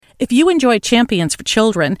If you enjoy Champions for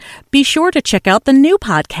Children, be sure to check out the new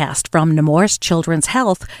podcast from Nemours Children's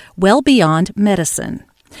Health, Well Beyond Medicine.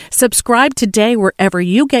 Subscribe today wherever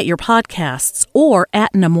you get your podcasts or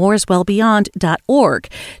at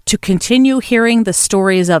nemourswellbeyond.org to continue hearing the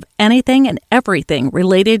stories of anything and everything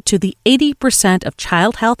related to the 80% of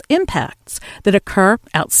child health impacts that occur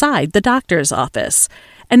outside the doctor's office.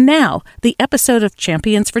 And now, the episode of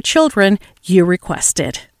Champions for Children you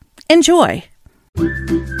requested. Enjoy!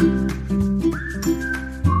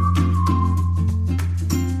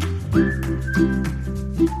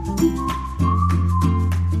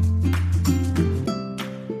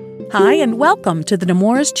 Hi, and welcome to the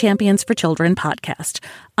Nemours Champions for Children podcast.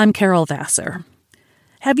 I'm Carol Vassar.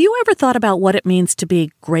 Have you ever thought about what it means to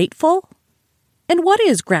be grateful? And what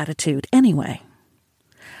is gratitude anyway?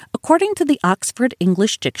 According to the Oxford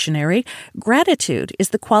English Dictionary, gratitude is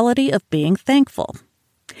the quality of being thankful.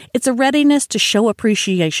 It's a readiness to show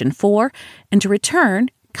appreciation for and to return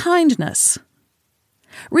kindness.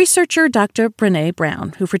 Researcher Dr. Brené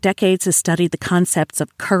Brown, who for decades has studied the concepts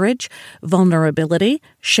of courage, vulnerability,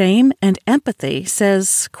 shame, and empathy,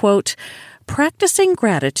 says, quote, "Practicing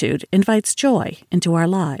gratitude invites joy into our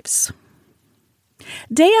lives."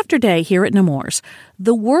 Day after day here at Nemours,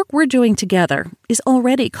 the work we're doing together is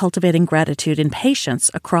already cultivating gratitude in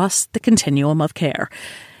patients across the continuum of care.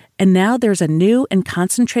 And now there's a new and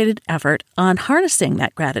concentrated effort on harnessing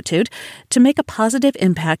that gratitude to make a positive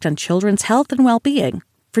impact on children's health and well-being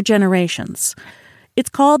for generations. It's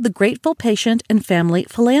called the Grateful Patient and Family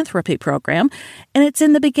Philanthropy Program, and it's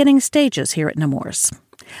in the beginning stages here at Nemours.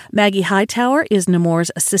 Maggie Hightower is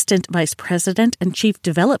Nemours' Assistant Vice President and Chief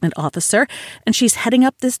Development Officer, and she's heading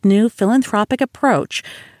up this new philanthropic approach,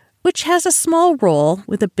 which has a small role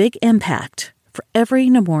with a big impact for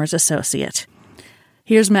every Nemours associate.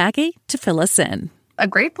 Here's Maggie to fill us in. A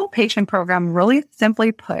Grateful Patient program, really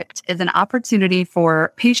simply put, is an opportunity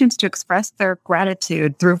for patients to express their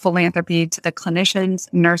gratitude through philanthropy to the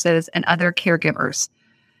clinicians, nurses, and other caregivers.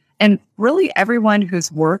 And really everyone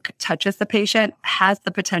whose work touches the patient has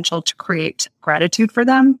the potential to create gratitude for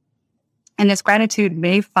them. And this gratitude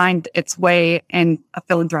may find its way in a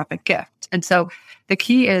philanthropic gift. And so the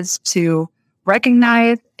key is to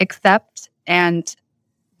recognize, accept, and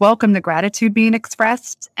welcome the gratitude being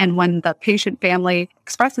expressed. And when the patient family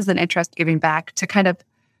expresses an interest giving back, to kind of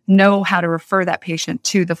know how to refer that patient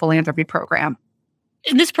to the philanthropy program.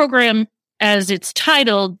 In this program, as it's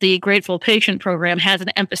titled, the Grateful Patient Program has an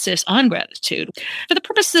emphasis on gratitude. For the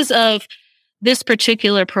purposes of this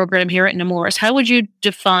particular program here at Nemours, how would you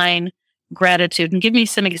define gratitude? And give me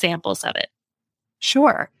some examples of it.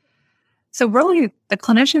 Sure. So really, the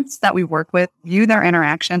clinicians that we work with view their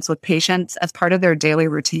interactions with patients as part of their daily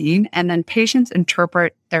routine, and then patients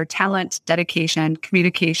interpret their talent, dedication,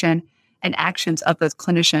 communication, and actions of those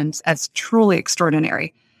clinicians as truly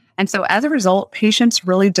extraordinary. And so as a result, patients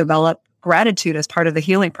really develop gratitude as part of the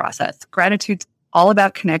healing process. Gratitude's all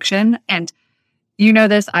about connection, and you know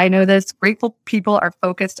this, I know this, grateful people are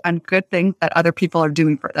focused on good things that other people are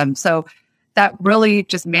doing for them. So that really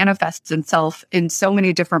just manifests itself in so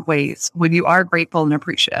many different ways when you are grateful and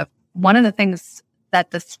appreciative. One of the things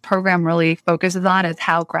that this program really focuses on is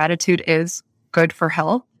how gratitude is good for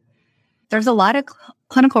health. There's a lot of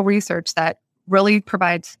clinical research that really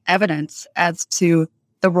provides evidence as to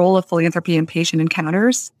the role of philanthropy in patient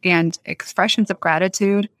encounters, and expressions of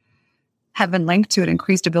gratitude have been linked to an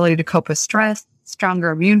increased ability to cope with stress, stronger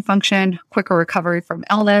immune function, quicker recovery from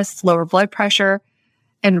illness, lower blood pressure,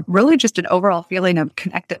 and really just an overall feeling of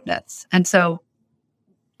connectedness. And so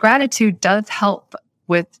gratitude does help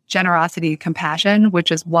with generosity and compassion,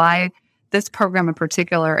 which is why this program in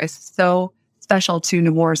particular is so special to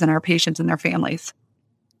Nemours and our patients and their families.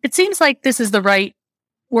 It seems like this is the right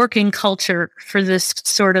working culture for this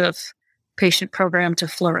sort of patient program to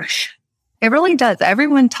flourish. It really does.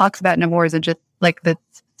 Everyone talks about Nemours and just like the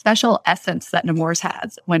special essence that Nemours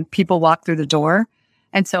has when people walk through the door.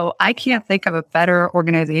 And so I can't think of a better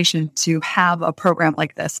organization to have a program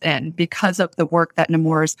like this in, because of the work that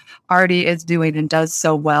Nemours already is doing and does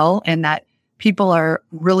so well, and that people are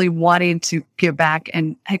really wanting to give back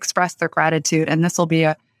and express their gratitude. And this will be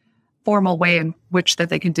a formal way in which that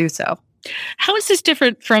they can do so. How is this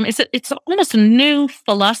different from, it's almost a new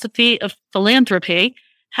philosophy of philanthropy.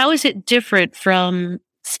 How is it different from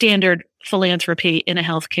standard philanthropy in a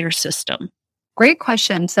healthcare system? Great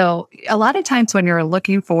question. So a lot of times when you're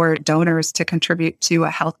looking for donors to contribute to a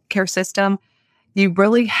healthcare system, you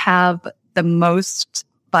really have the most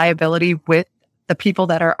viability with the people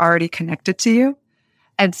that are already connected to you.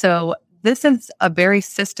 And so this is a very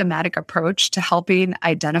systematic approach to helping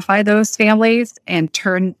identify those families and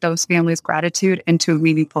turn those families' gratitude into a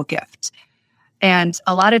meaningful gift. And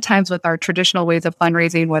a lot of times with our traditional ways of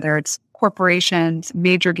fundraising, whether it's corporations,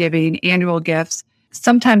 major giving, annual gifts,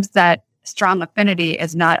 sometimes that strong affinity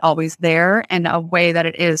is not always there in a way that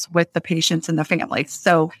it is with the patients and the families.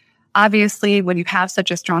 So obviously, when you have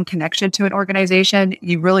such a strong connection to an organization,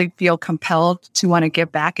 you really feel compelled to want to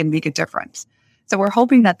give back and make a difference. So we're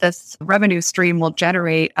hoping that this revenue stream will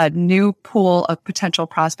generate a new pool of potential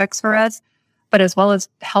prospects for us, but as well as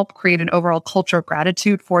help create an overall culture of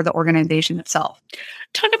gratitude for the organization itself.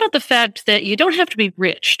 Talk about the fact that you don't have to be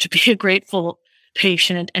rich to be a grateful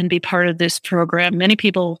patient and be part of this program. Many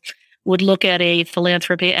people would look at a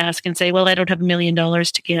philanthropy ask and say, well, I don't have $1 million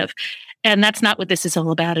to give. And that's not what this is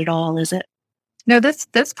all about at all, is it? No, this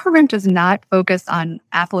program does not focus on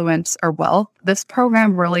affluence or wealth. This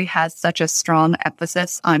program really has such a strong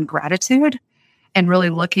emphasis on gratitude and really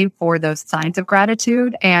looking for those signs of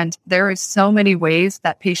gratitude. And there are so many ways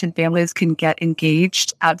that patient families can get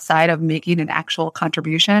engaged outside of making an actual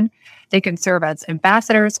contribution. They can serve as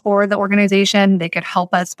ambassadors for the organization. They could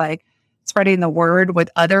help us by spreading the word with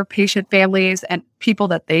other patient families and people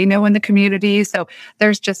that they know in the community. So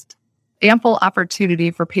there's just ample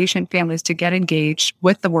opportunity for patient families to get engaged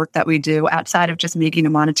with the work that we do outside of just making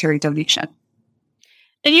a monetary donation.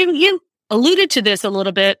 And you alluded to this a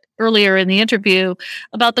little bit earlier in the interview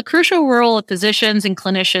about the crucial role of physicians and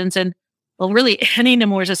clinicians and, well, really any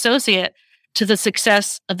Nemours associate to the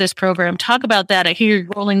success of this program. Talk about that. I hear you're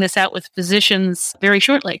rolling this out with physicians very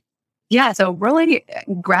shortly. Yeah, so really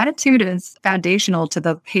gratitude is foundational to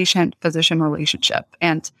the patient-physician relationship.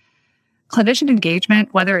 And clinician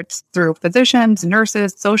engagement, whether it's through physicians,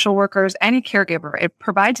 nurses, social workers, any caregiver, it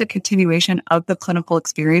provides a continuation of the clinical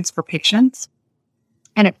experience for patients.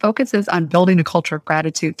 And it focuses on building a culture of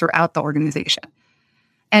gratitude throughout the organization.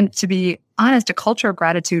 And to be honest, a culture of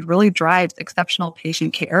gratitude really drives exceptional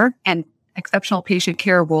patient care, and exceptional patient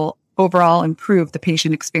care will overall improve the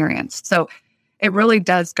patient experience. So it really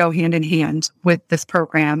does go hand in hand with this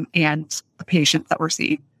program and the patients that we're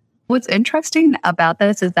seeing. What's interesting about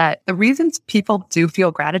this is that the reasons people do feel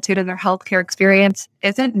gratitude in their healthcare experience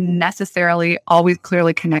isn't necessarily always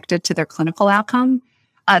clearly connected to their clinical outcome.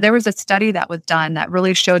 There was a study that was done that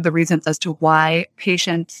really showed the reasons as to why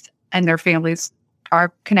patients and their families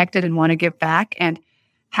are connected and want to give back and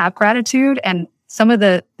have gratitude. And some of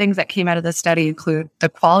the things that came out of the study include the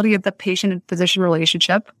quality of the patient and physician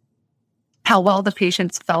relationship, how well the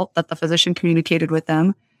patients felt that the physician communicated with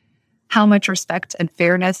them, how much respect and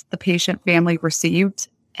fairness the patient family received,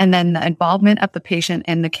 and then the involvement of the patient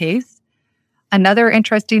in the case. Another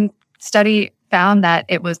interesting study found that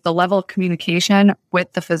it was the level of communication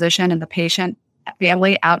with the physician and the patient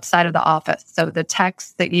family outside of the office. So the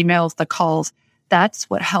texts, the emails, the calls, that's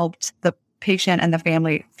what helped the patient and the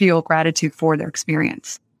family feel gratitude for their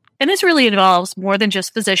experience. And this really involves more than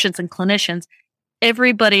just physicians and clinicians.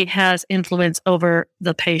 Everybody has influence over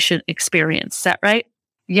the patient experience. Is that right?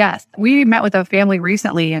 Yes. We met with a family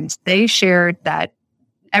recently and they shared that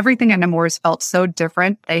everything at Nemours felt so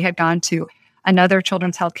different. They had gone to another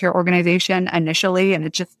children's healthcare organization initially, and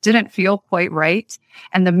it just didn't feel quite right.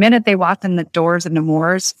 And the minute they walked in the doors of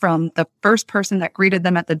Nemours, from the first person that greeted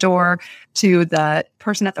them at the door to the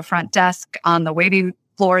person at the front desk on the waiting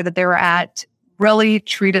floor that they were at, really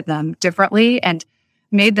treated them differently and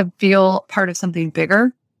made them feel part of something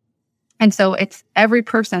bigger. And so it's every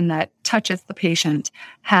person that touches the patient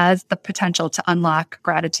has the potential to unlock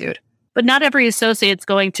gratitude. But not every associate's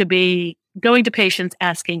going to be going to patients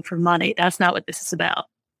asking for money. That's not what this is about.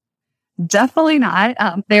 Definitely not.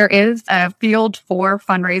 There is a field for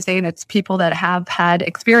fundraising. It's people that have had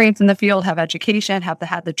experience in the field, have education, have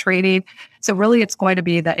had the training. So really it's going to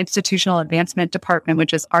be the institutional advancement department,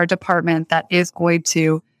 which is our department, that is going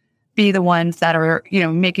to be the ones that are,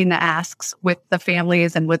 making the asks with the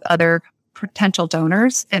families and with other potential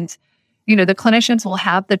donors. And, the clinicians will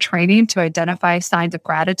have the training to identify signs of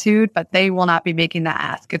gratitude, but they will not be making the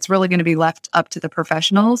ask. It's really going to be left up to the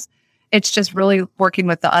professionals. It's just really working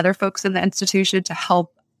with the other folks in the institution to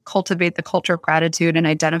help cultivate the culture of gratitude and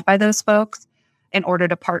identify those folks in order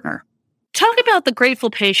to partner. Talk about the Grateful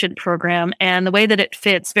Patient Program and the way that it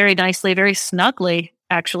fits very nicely, very snugly,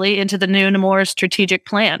 actually, into the new Nemours strategic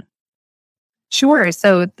plan. Sure.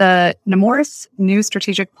 So the Nemours new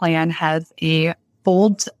strategic plan has a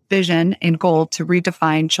bold vision and goal to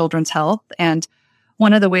redefine children's health. And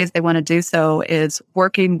one of the ways they want to do so is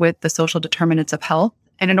working with the social determinants of health.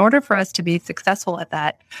 And in order for us to be successful at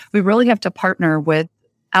that, we really have to partner with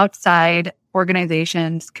outside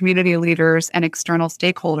organizations, community leaders, and external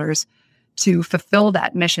stakeholders to fulfill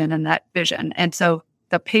that mission and that vision. And so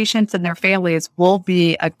the patients and their families will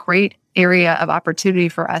be a great area of opportunity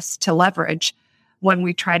for us to leverage when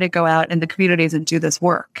we try to go out in the communities and do this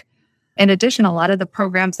work. In addition, a lot of the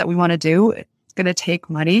programs that we want to do, it's going to take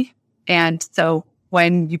money. And so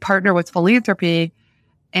when you partner with Philanthropy,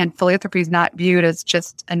 and philanthropy is not viewed as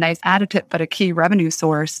just a nice additive, but a key revenue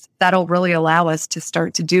source, that'll really allow us to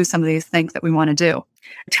start to do some of these things that we want to do.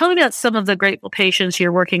 Tell me about some of the grateful patients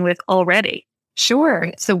you're working with already.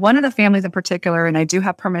 Sure. So one of the families in particular, and I do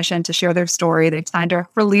have permission to share their story, they've signed a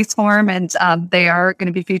release form and they are going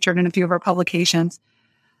to be featured in a few of our publications.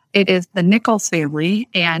 It is the Nemours family,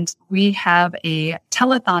 and we have a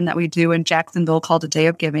telethon that we do in Jacksonville called A Day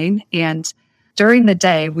of Giving. And during the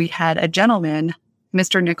day, we had a gentleman,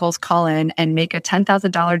 Mr. Nemours, call in and make a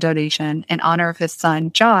 $10,000 donation in honor of his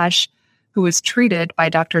son, Josh, who was treated by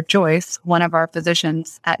Dr. Joyce, one of our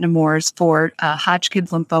physicians at Nemours, for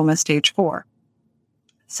Hodgkin's lymphoma stage 4.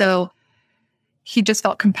 So he just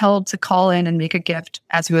felt compelled to call in and make a gift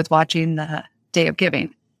as he was watching the Day of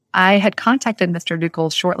Giving. I had contacted Mr.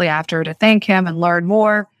 Nemours shortly after to thank him and learn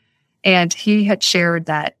more. And he had shared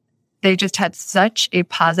that they just had such a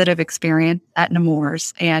positive experience at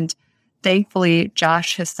Nemours. And thankfully,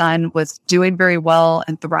 Josh, his son, was doing very well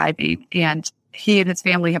and thriving. And he and his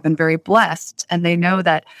family have been very blessed. And they know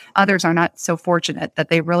that others are not so fortunate, that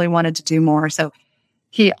they really wanted to do more. So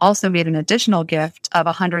he also made an additional gift of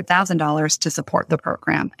 $100,000 to support the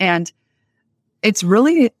program. And it's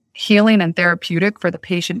really healing and therapeutic for the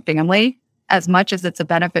patient family as much as it's a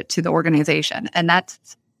benefit to the organization. And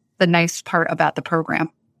that's the nice part about the program.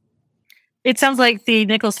 It sounds like the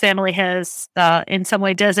Nemours family has in some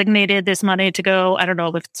way designated this money to go, I don't know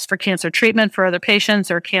if it's for cancer treatment for other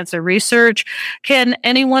patients or cancer research. Can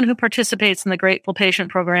anyone who participates in the Grateful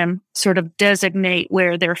Patient Program sort of designate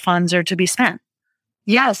where their funds are to be spent?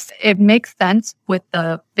 Yes, it makes sense with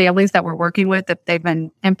the families that we're working with. If they've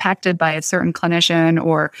been impacted by a certain clinician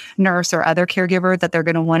or nurse or other caregiver, that they're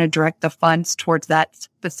going to want to direct the funds towards that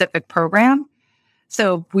specific program.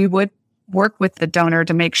 So we would work with the donor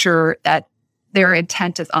to make sure that their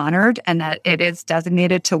intent is honored and that it is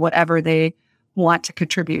designated to whatever they want to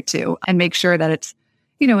contribute to, and make sure that it's,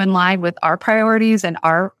 in line with our priorities and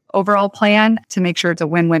our overall plan to make sure it's a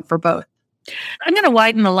win-win for both. I'm going to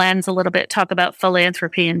widen the lens a little bit, talk about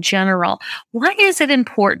philanthropy in general. Why is it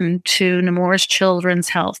important to Nemours Children's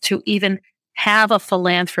Health to even have a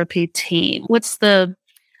philanthropy team? What's the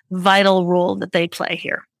vital role that they play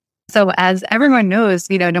here? So as everyone knows,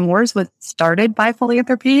 Nemours was started by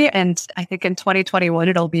philanthropy. And I think in 2021,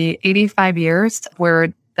 it'll be 85 years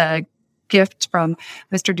where the gift from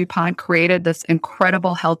Mr. DuPont created this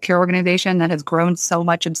incredible healthcare organization that has grown so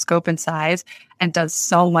much in scope and size and does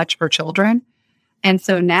so much for children. And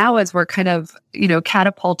so now as we're kind of,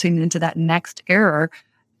 catapulting into that next era,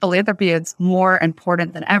 philanthropy is more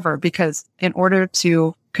important than ever, because in order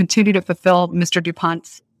to continue to fulfill Mr.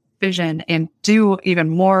 DuPont's vision and do even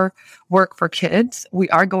more work for kids, we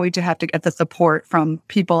are going to have to get the support from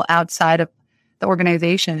people outside of the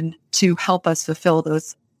organization to help us fulfill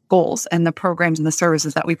those goals and the programs and the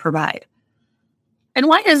services that we provide. And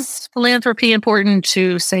why is philanthropy important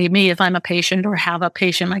to, say, me, if I'm a patient or have a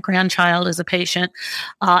patient, my grandchild is a patient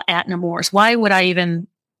at Nemours? Why would I even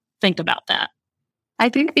think about that? I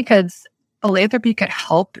think because philanthropy could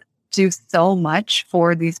help do so much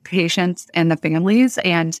for these patients and the families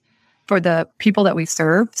and for the people that we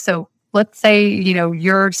serve. So let's say,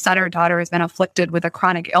 your son or daughter has been afflicted with a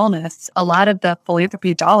chronic illness. A lot of the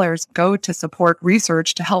philanthropy dollars go to support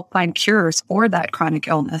research to help find cures for that chronic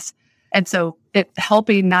illness. And so it's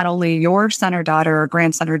helping not only your son or daughter or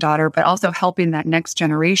grandson or daughter, but also helping that next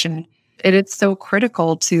generation. It is so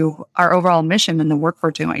critical to our overall mission and the work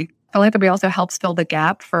we're doing. Philanthropy also helps fill the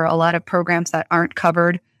gap for a lot of programs that aren't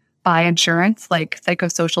covered by insurance, like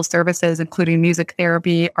psychosocial services, including music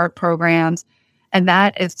therapy, art programs. And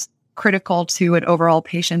that is critical to an overall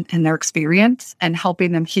patient and their experience and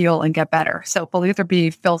helping them heal and get better. So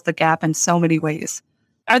philanthropy fills the gap in so many ways.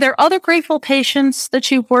 Are there other grateful patients that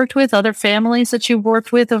you've worked with, other families that you've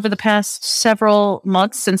worked with over the past several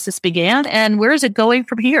months since this began? And where is it going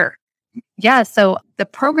from here? Yeah, so the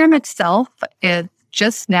program itself is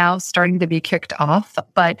just now starting to be kicked off,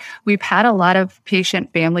 but we've had a lot of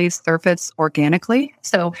patient families surface organically.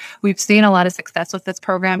 So we've seen a lot of success with this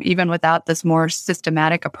program, even without this more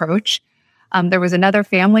systematic approach. There was another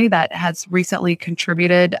family that has recently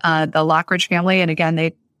contributed, the Lockridge family. And again,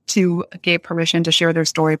 they too gave permission to share their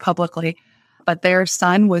story publicly. But their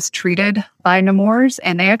son was treated by Nemours,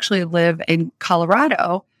 and they actually live in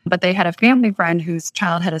Colorado, but they had a family friend whose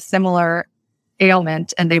child had a similar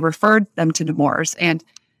ailment, and they referred them to Nemours. And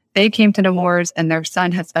They came to Nemours and their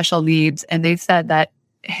son had special needs, and they said that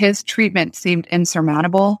his treatment seemed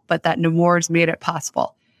insurmountable, but that Nemours made it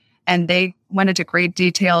possible. And they went into great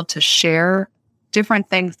detail to share different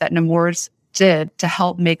things that Nemours did to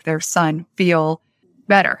help make their son feel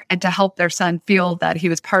better and to help their son feel that he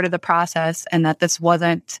was part of the process and that this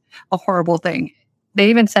wasn't a horrible thing. They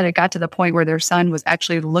even said it got to the point where their son was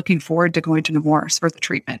actually looking forward to going to Nemours for the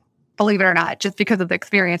treatment, believe it or not, just because of the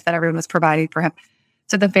experience that everyone was providing for him.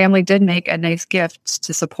 So the family did make a nice gift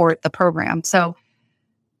to support the program. So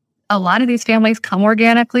a lot of these families come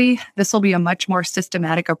organically. This will be a much more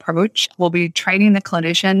systematic approach. We'll be training the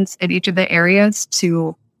clinicians in each of the areas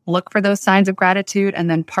to look for those signs of gratitude and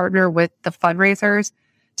then partner with the fundraisers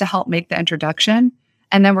to help make the introduction.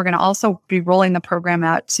 And then we're going to also be rolling the program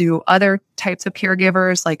out to other types of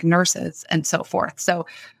caregivers like nurses and so forth. So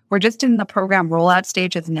we're just in the program rollout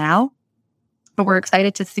stages now, but we're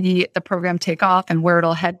excited to see the program take off and where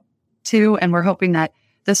it'll head to. And we're hoping that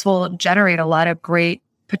this will generate a lot of great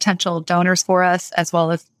potential donors for us, as well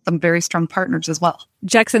as some very strong partners as well.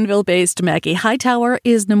 Jacksonville-based Maggie Hightower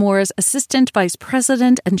is Nemours' Assistant Vice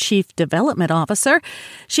President and Chief Development Officer.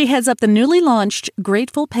 She heads up the newly launched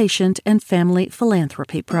Grateful Patient and Family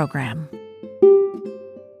Philanthropy Program.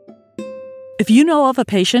 If you know of a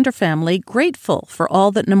patient or family grateful for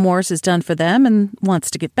all that Nemours has done for them and wants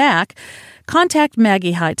to give back, contact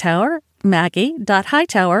Maggie Hightower,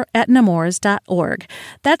 maggie.hightower@nemours.org.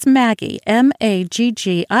 That's Maggie,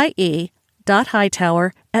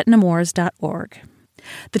 Maggie.Hightower@nemours.org.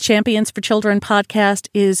 The Champions for Children podcast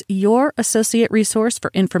is your associate resource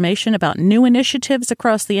for information about new initiatives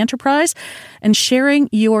across the enterprise and sharing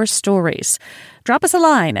your stories. Drop us a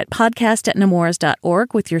line at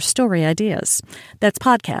podcast@nemours.org with your story ideas. That's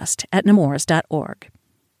podcast@nemours.org.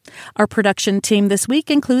 Our production team this week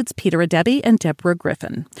includes Peter Adebi and Deborah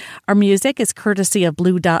Griffin. Our music is courtesy of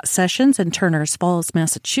Blue Dot Sessions in Turners Falls,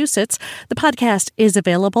 Massachusetts. The podcast is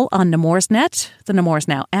available on Nemoursnet, the Nemours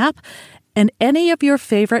Now app, and any of your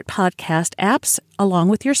favorite podcast apps, along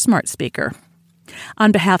with your smart speaker.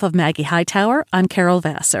 On behalf of Maggie Hightower, I'm Carol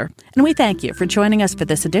Vassar, and we thank you for joining us for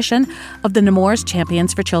this edition of the Nemours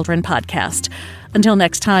Champions for Children podcast. Until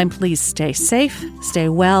next time, please stay safe, stay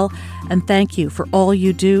well, and thank you for all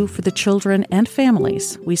you do for the children and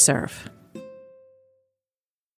families we serve.